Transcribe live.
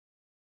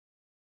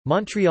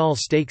Montreal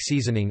steak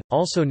seasoning,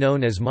 also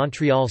known as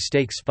Montreal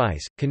steak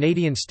spice,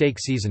 Canadian steak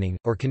seasoning,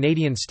 or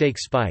Canadian steak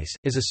spice,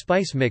 is a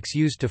spice mix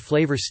used to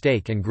flavor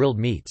steak and grilled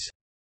meats.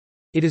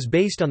 It is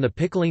based on the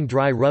pickling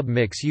dry rub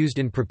mix used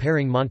in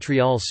preparing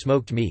Montreal's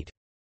smoked meat.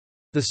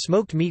 The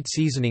smoked meat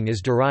seasoning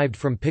is derived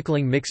from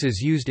pickling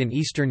mixes used in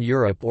Eastern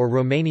Europe or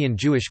Romanian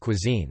Jewish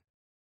cuisine.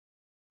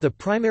 The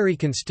primary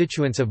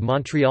constituents of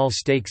Montreal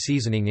steak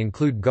seasoning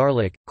include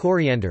garlic,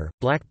 coriander,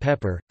 black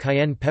pepper,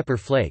 cayenne pepper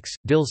flakes,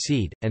 dill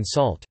seed, and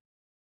salt.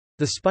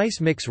 The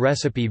spice mix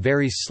recipe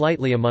varies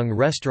slightly among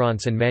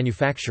restaurants and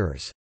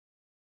manufacturers.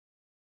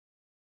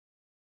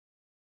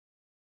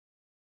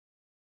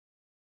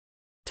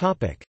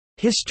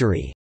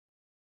 History.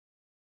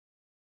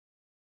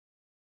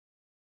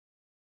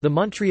 The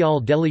Montreal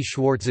deli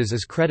Schwartz's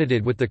is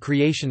credited with the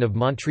creation of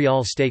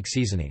Montreal steak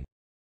seasoning.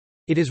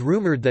 It is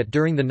rumored that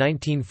during the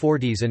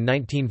 1940s and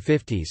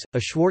 1950s, a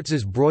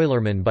Schwartz's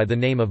broilerman by the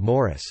name of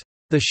Morris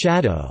 "The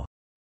Shadow"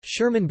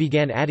 Sherman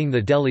began adding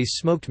the deli's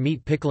smoked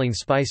meat pickling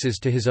spices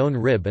to his own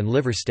rib and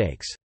liver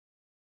steaks.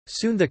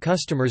 Soon the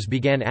customers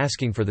began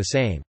asking for the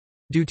same.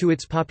 Due to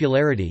its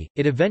popularity,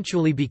 it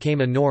eventually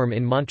became a norm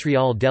in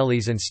Montreal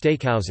delis and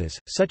steakhouses,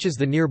 such as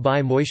the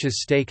nearby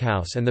Moishes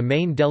Steakhouse and the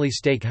Main Deli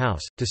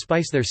Steakhouse, to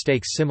spice their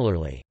steaks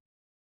similarly.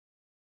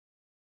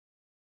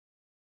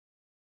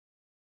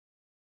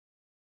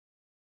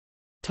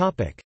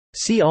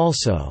 See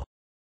also: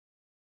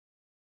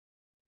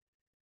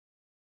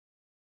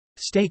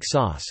 steak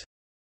sauce.